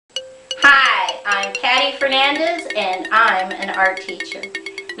I'm Patty Fernandez and I'm an art teacher.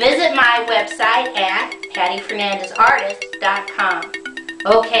 Visit my website at pattyfernandezartist.com.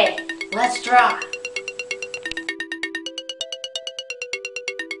 Okay, let's draw.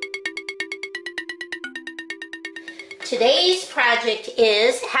 Today's project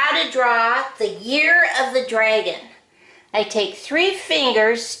is how to draw the Year of the Dragon. I take 3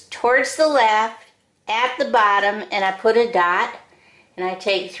 fingers towards the left at the bottom and I put a dot. And I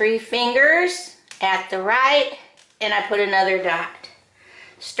take 3 fingers at the right and I put another dot.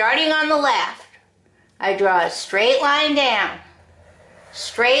 Starting on the left, I draw a straight line down,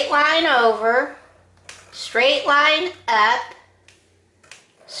 straight line over, straight line up,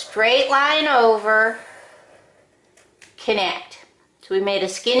 straight line over, connect. So we made a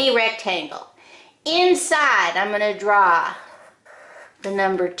skinny rectangle. Inside, I'm going to draw the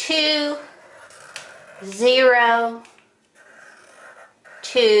number 2, 0,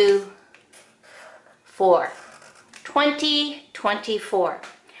 2, 4. 20, 24.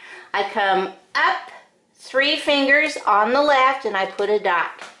 I come up 3 fingers on the left and I put a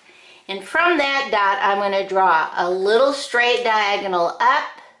dot. And from that dot, I'm going to draw a little straight diagonal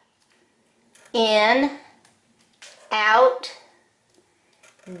up, in, out,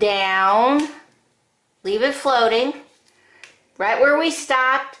 down, leave it floating. Right where we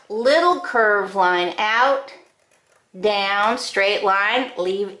stopped, little curved line out, down, straight line,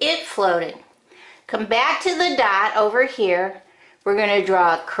 leave it floating. Come back to the dot over here. We're going to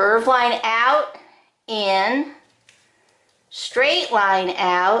draw a curved line out, in, straight line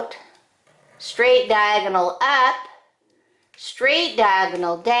out, straight diagonal up, straight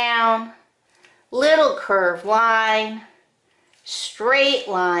diagonal down, little curved line, straight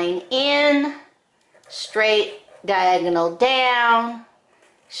line in, straight diagonal down,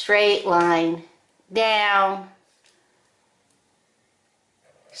 straight line down,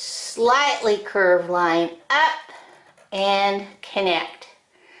 slightly curved line up, and connect.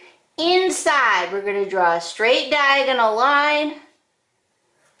 Inside, we're going to draw a straight diagonal line,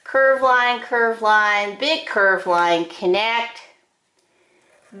 curved line, big curved line, connect,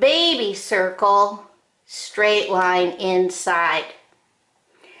 baby circle, straight line inside.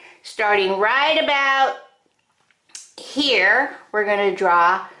 Starting right about here, we're going to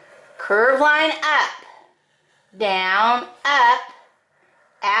draw curved line up, down, up,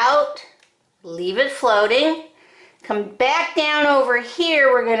 out, leave it floating. Come back down over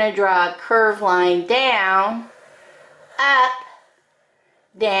here, we're going to draw a curved line down, up,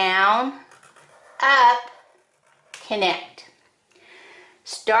 down, up, connect.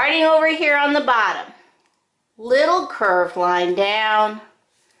 Starting over here on the bottom, little curved line down,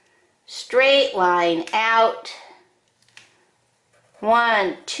 straight line out,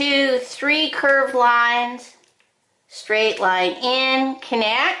 1, 2, 3 curved lines, straight line in,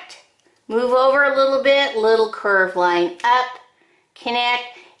 connect, move over a little bit, little curved line up, connect,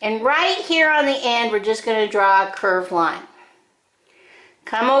 and right here on the end we're just going to draw a curved line.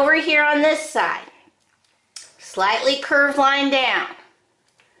 Come over here on this side, slightly curved line down,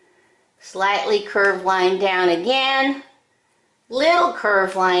 slightly curved line down again, little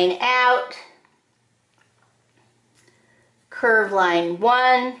curved line out, curved line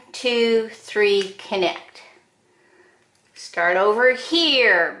 1, 2, 3, connect. Start over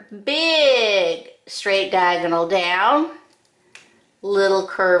here, big straight diagonal down, little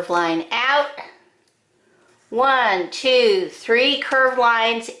curved line out, 1, 2, 3 curved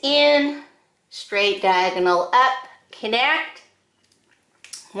lines in, straight diagonal up, connect,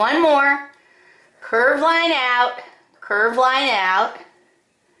 1 more, curved line out,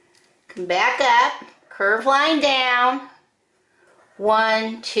 come back up, curved line down,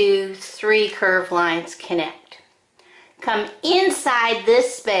 1, 2, 3 curved lines, connect. Come inside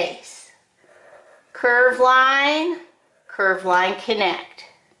this space, curved line, connect.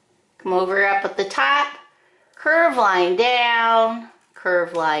 Come over up at the top, curved line down,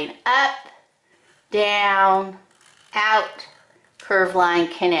 curved line up, down, out, curved line,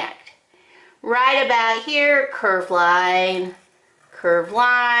 connect. Right about here, curved line,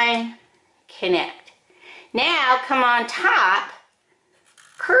 connect. Now come on top,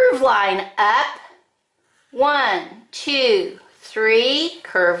 curved line up, 1, 2, 3,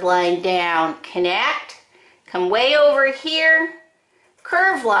 curved line down, connect. Come way over here,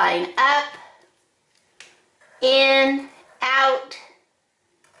 curved line up, in, out,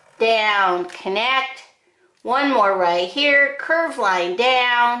 down, connect. 1 more right here, curved line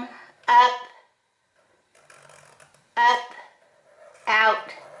down, up,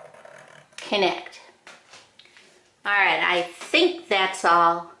 out, connect. Alright, I think that's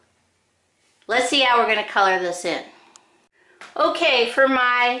all. Let's see how we're going to color this in. Okay, for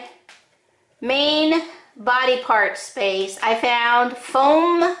my main body part space, I found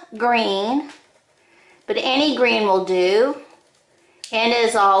foam green, but any green will do. And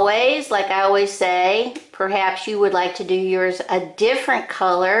as always, like I always say, perhaps you would like to do yours a different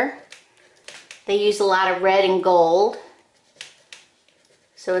color. They use a lot of red and gold,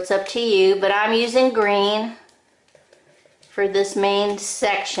 so it's up to you, but I'm using green for this main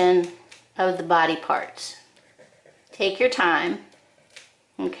section of the body parts. Take your time,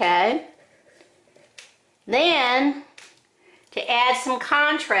 okay? Then, to add some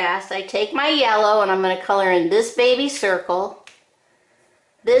contrast, I take my yellow and I'm going to color in this baby circle,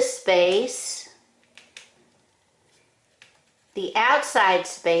 this space, the outside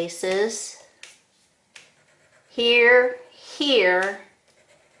spaces, here, here,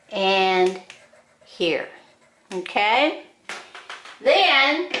 and here. Okay?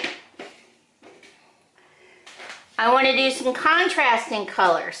 Then, I want to do some contrasting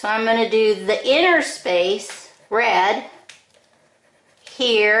color. So I'm going to do the inner space, red,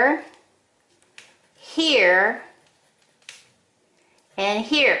 here, here, and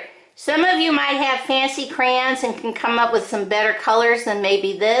here. Some of you might have fancy crayons and can come up with some better colors than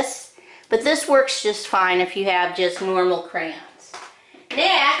maybe this, but this works just fine if you have just normal crayons.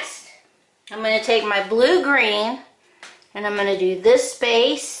 Next, I'm going to take my blue-green and I'm going to do this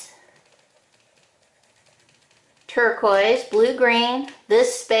space, turquoise, blue-green,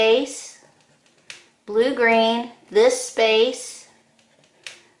 this space, blue-green, this space,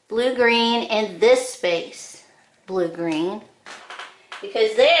 blue-green, and this space, blue-green.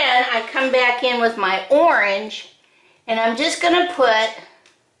 Because then I come back in with my orange and I'm just going to put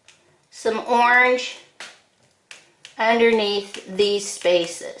some orange underneath these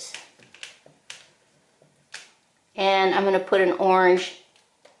spaces. And I'm going to put an orange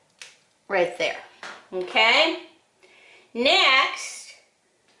right there. Okay? Next,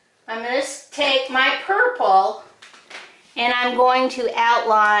 I'm going to take my purple and I'm going to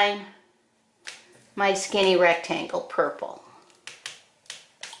outline my skinny rectangle purple.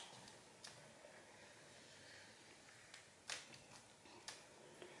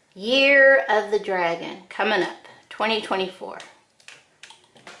 Year of the Dragon, coming up, 2024.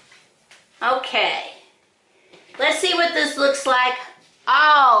 Okay, let's see what this looks like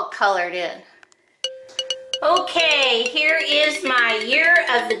all colored in. Okay, here is my Year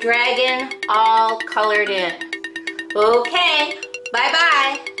of the Dragon all colored in. Okay,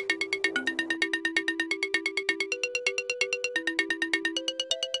 bye-bye.